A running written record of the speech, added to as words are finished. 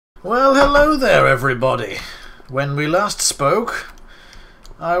Well, hello there, everybody. When we last spoke,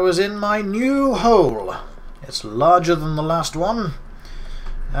 I was in my new hole. It's larger than the last one,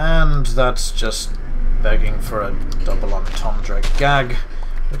 and that's just begging for a double entendre gag,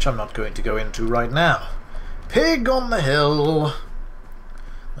 which I'm not going to go into right now. Pig on the hill.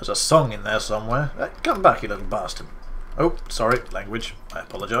 There's a song in there somewhere. Hey, come back, you little bastard. Oh, sorry, language. I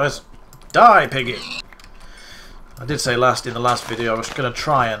apologise. Die, piggy! I did say in the last video I was going to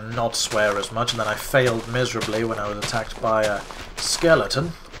try and not swear as much, and then I failed miserably when I was attacked by a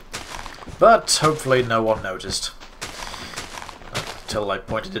skeleton. But hopefully no one noticed. Until I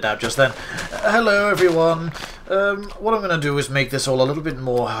pointed it out just then. Hello everyone. What I'm going to do is make this all a little bit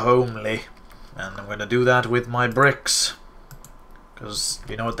more homely. And I'm going to do that with my bricks. Because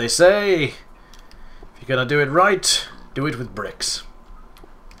you know what they say? If you're going to do it right, do it with bricks.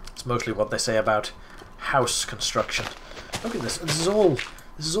 It's mostly what they say about house construction. Look at this. This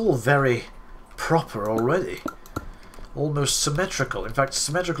is all very proper already. Almost symmetrical. In fact,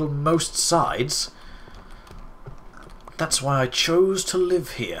 symmetrical most sides. That's why I chose to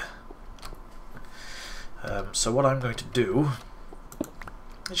live here. So what I'm going to do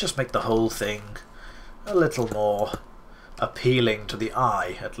is just make the whole thing a little more appealing to the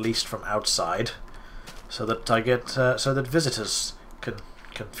eye, at least from outside, so that so that visitors can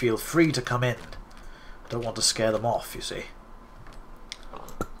feel free to come in. I don't want to scare them off, you see.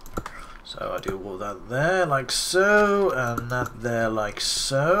 So I do all that there, like so, and that there, like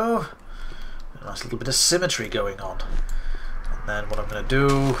so. A nice little bit of symmetry going on. And then what I'm going to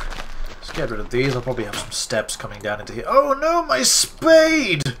do is get rid of these. I'll probably have some steps coming down into here. Oh no, my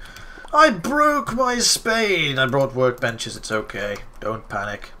spade! I broke my spade! I brought workbenches, it's okay. Don't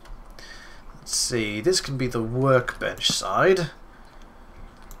panic. Let's see, this can be the workbench side.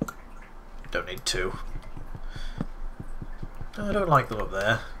 Don't need two. I don't like them up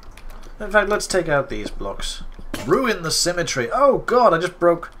there. In fact, let's take out these blocks. Ruin the symmetry. Oh god, I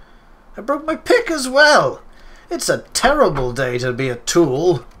broke my pick as well! It's a terrible day to be a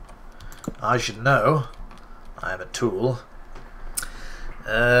tool. I should know. I am a tool.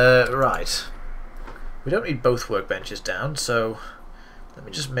 Right. We don't need both workbenches down, so let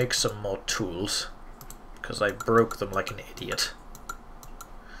me just make some more tools, because I broke them like an idiot.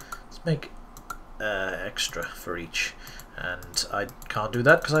 Let's make extra for each. And I can't do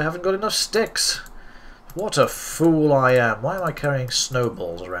that because I haven't got enough sticks. What a fool I am. Why am I carrying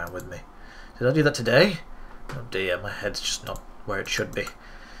snowballs around with me? Did I do that today? Oh dear, my head's just not where it should be.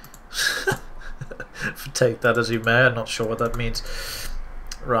 Take that as you may, I'm not sure what that means.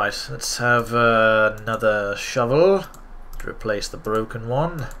 Right, let's have another shovel to replace the broken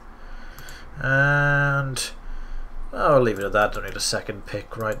one. And I'll leave it at that, don't need a second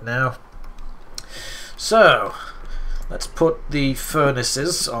pick right now. So, let's put the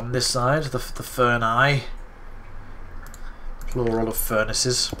furnaces on this side, the furnae. Plural of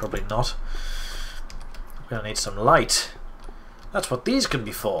furnaces, probably not. We're going to need some light. That's what these can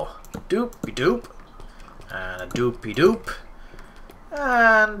be for. Doopy-doop. And a doopy-doop.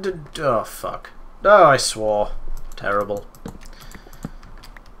 And... oh, fuck. Oh, I swore. Terrible.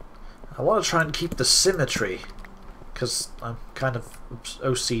 I want to try and keep the symmetry, because I'm kind of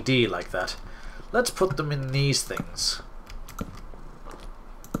OCD like that. Let's put them in these things.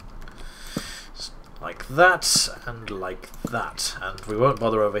 Like that, and like that. And we won't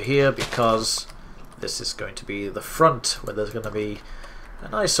bother over here because this is going to be the front, where there's going to be a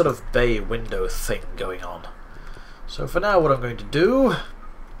nice sort of bay window thing going on. So for now what I'm going to do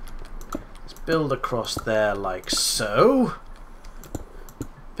is build across there like so.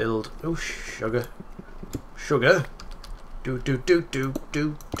 Build... oh, sugar. Sugar. Do do do do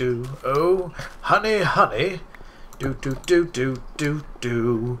do do. Oh, honey, honey. Do do do do do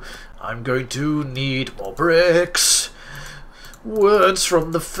do. I'm going to need more bricks. Words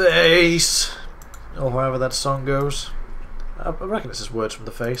from the face. Or however that song goes. I reckon this is words from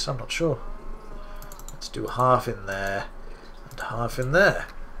the face. I'm not sure. Let's do half in there and half in there.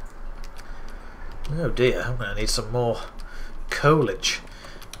 Oh dear, I'm going to need some more coalage.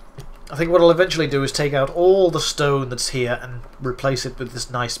 I think what I'll eventually do is take out all the stone that's here and replace it with this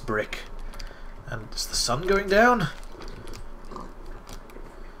nice brick. And is the sun going down?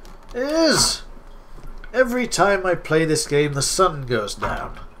 It is! Every time I play this game, the sun goes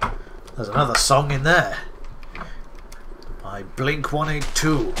down. There's another song in there. By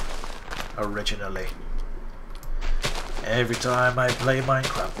Blink-182, originally. Every time I play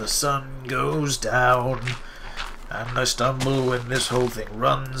Minecraft, the sun goes down. And I stumble when this whole thing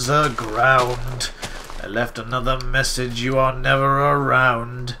runs aground. I left another message, you are never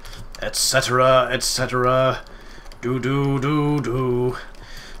around. Etc, etc. Do do do do.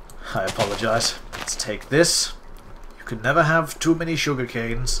 I apologise. Let's take this. You can never have too many sugar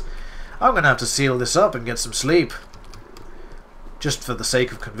canes. I'm going to have to seal this up and get some sleep. Just for the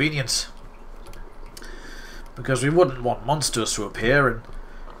sake of convenience. Because we wouldn't want monsters to appear and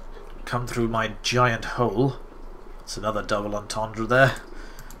come through my giant hole. That's another double entendre there.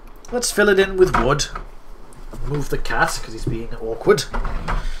 Let's fill it in with wood. Move the cat, because he's being awkward.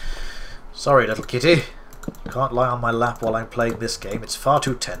 Sorry, little kitty. Can't lie on my lap while I'm playing this game. It's far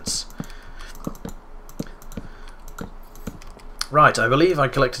too tense. Right, I believe I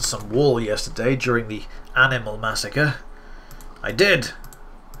collected some wool yesterday during the animal massacre. I did.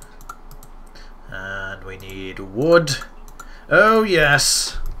 And we need wood. Oh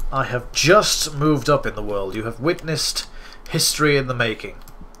yes, I have just moved up in the world. You have witnessed history in the making.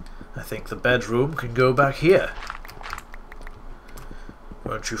 I think the bedroom can go back here.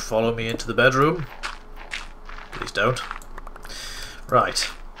 Won't you follow me into the bedroom? Please don't. Right.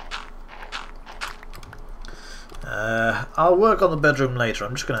 I'll work on the bedroom later.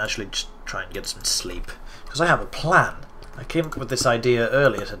 I'm just going to actually just try and get some sleep. Because I have a plan. I came up with this idea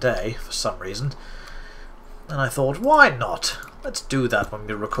earlier today, for some reason. And I thought, why not? Let's do that when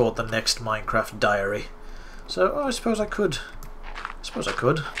we record the next Minecraft diary. So, I suppose I could.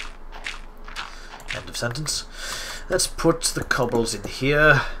 End of sentence. Let's put the cobbles in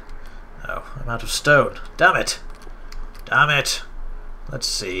here. Oh, I'm out of stone. Damn it! Damn it! Let's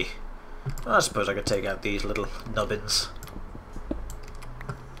see. I suppose I could take out these little nubbins.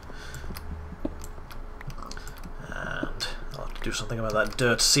 And I'll have to do something about that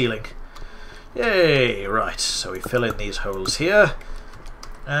dirt ceiling. Yay! Right, so we fill in these holes here.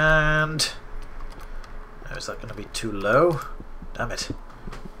 And... oh, is that going to be too low? Damn it.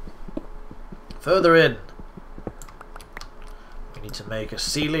 Further in. We need to make a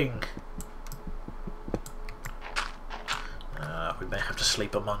ceiling. We may have to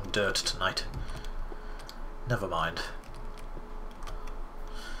sleep among dirt tonight. Never mind.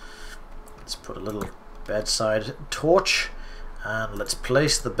 Let's put a little bedside torch and let's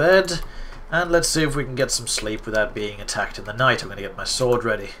place the bed and let's see if we can get some sleep without being attacked in the night. I'm going to get my sword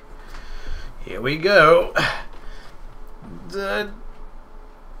ready. Here we go.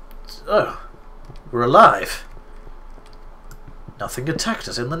 Oh, we're alive. Nothing attacked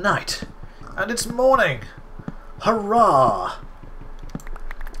us in the night. And it's morning. Hurrah!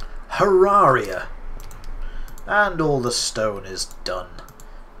 Hurraria! And all the stone is done.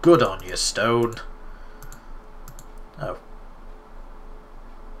 Good on you, stone. Oh.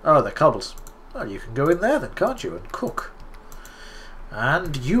 Oh, they're cobbles. Well, you can go in there then, can't you, and cook.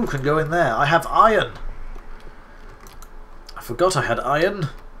 And you can go in there. I have iron. I forgot I had iron.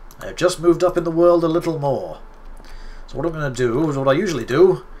 I have just moved up in the world a little more. So what I'm going to do, is what I usually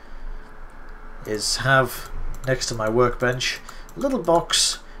do, is have, next to my workbench, a little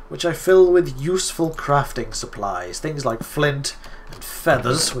box which I fill with useful crafting supplies. Things like flint and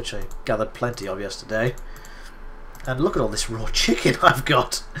feathers, which I gathered plenty of yesterday. And look at all this raw chicken I've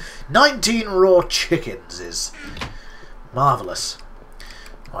got. 19 raw chickens is marvellous.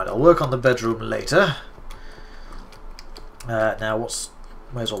 Right, I'll work on the bedroom later. Now,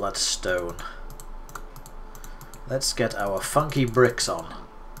 where's all that stone? Let's get our funky bricks on.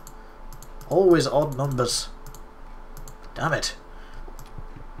 Always odd numbers. Damn it.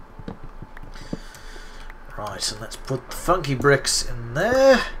 Right, and let's put the funky bricks in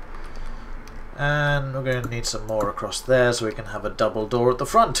there. And we're going to need some more across there so we can have a double door at the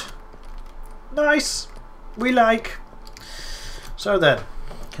front. Nice! We like! So then,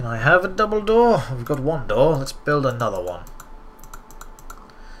 can I have a double door? We've got one door, let's build another one.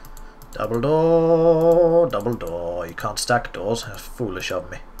 Double door, double door. You can't stack doors, that's foolish of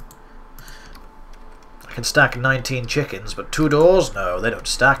me. I can stack 19 chickens, but 2 doors? No, they don't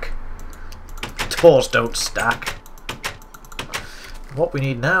stack. Doors don't stack. What we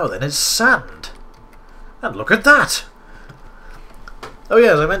need now then is sand. And look at that! Oh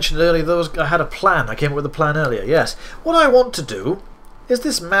yeah, as I mentioned earlier, I had a plan. I came up with a plan earlier, yes. What I want to do is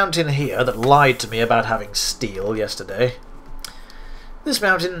this mountain here that lied to me about having steel yesterday. This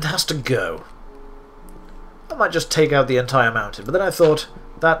mountain has to go. I might just take out the entire mountain, but then I thought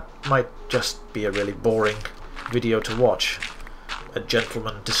that might just be a really boring video to watch. A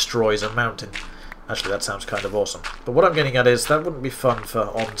gentleman destroys a mountain. Actually, that sounds kind of awesome. But what I'm getting at is that wouldn't be fun for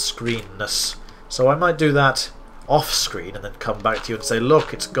on-screenness. So I might do that off-screen and then come back to you and say,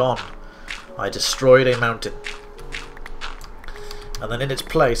 look, it's gone. I destroyed a mountain. And then in its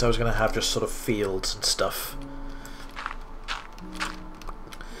place I was going to have just sort of fields and stuff.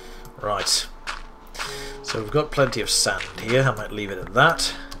 Right. So we've got plenty of sand here. I might leave it at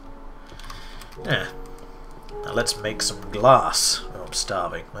that. Yeah. Now let's make some glass. Oh, I'm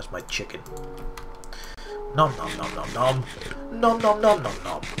starving. Where's my chicken? Nom nom nom nom nom. Nom nom nom nom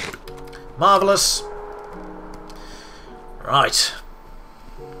nom. Marvellous. Right.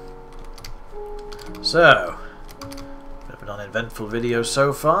 So, bit of an uneventful video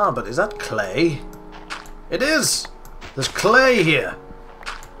so far, but is that clay? It is! There's clay here!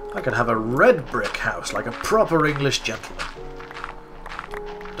 I could have a red brick house like a proper English gentleman.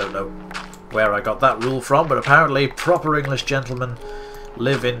 Don't know where I got that rule from, but apparently proper English gentlemen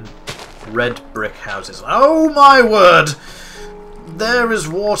live in red brick houses. Oh my word! There is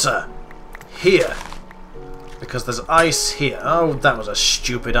water here. Because there's ice here. Oh, that was a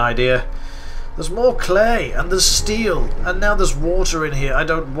stupid idea. There's more clay, and there's steel, and now there's water in here. I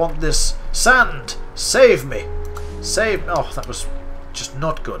don't want this. Sand! Save me! Save... Oh, that was just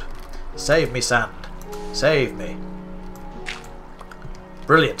not good. Save me, sand. Save me.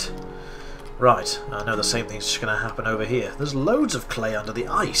 Brilliant. Right, I know the same thing's just going to happen over here. There's loads of clay under the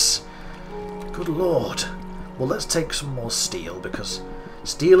ice. Good lord. Well, let's take some more steel, because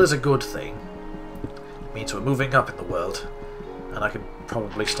steel is a good thing. It means we're moving up in the world. And I can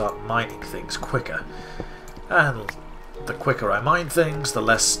probably start mining things quicker. And the quicker I mine things, the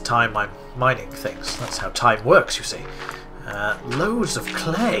less time I'm mining things. That's how time works, you see. Loads of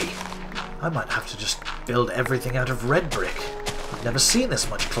clay. I might have to just build everything out of red brick. I've never seen this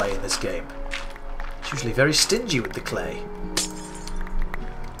much clay in this game. It's usually very stingy with the clay.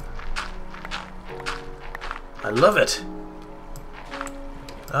 I love it.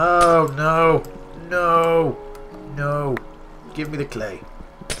 Oh, no. No. No. Give me the clay.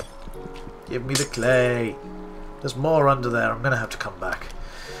 Give me the clay. There's more under there. I'm going to have to come back.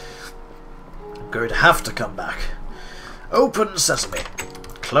 I'm going to have to come back. Open sesame.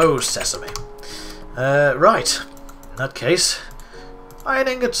 Close sesame. Right. In that case, iron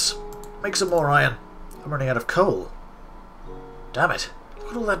ingots. Make some more iron. I'm running out of coal. Damn it.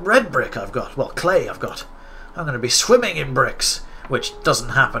 Look at all that red brick I've got. Well, clay I've got. I'm going to be swimming in bricks. Which doesn't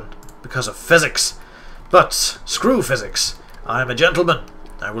happen because of physics. But screw physics. I'm a gentleman.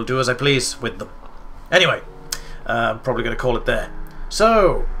 I will do as I please with them. Anyway, I'm probably going to call it there.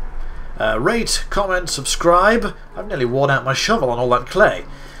 So, rate, comment, subscribe. I've nearly worn out my shovel on all that clay.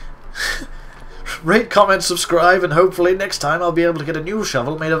 Rate, comment, subscribe, and hopefully next time I'll be able to get a new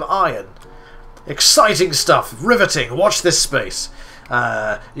shovel made of iron. Exciting stuff. Riveting. Watch this space.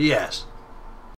 Yes.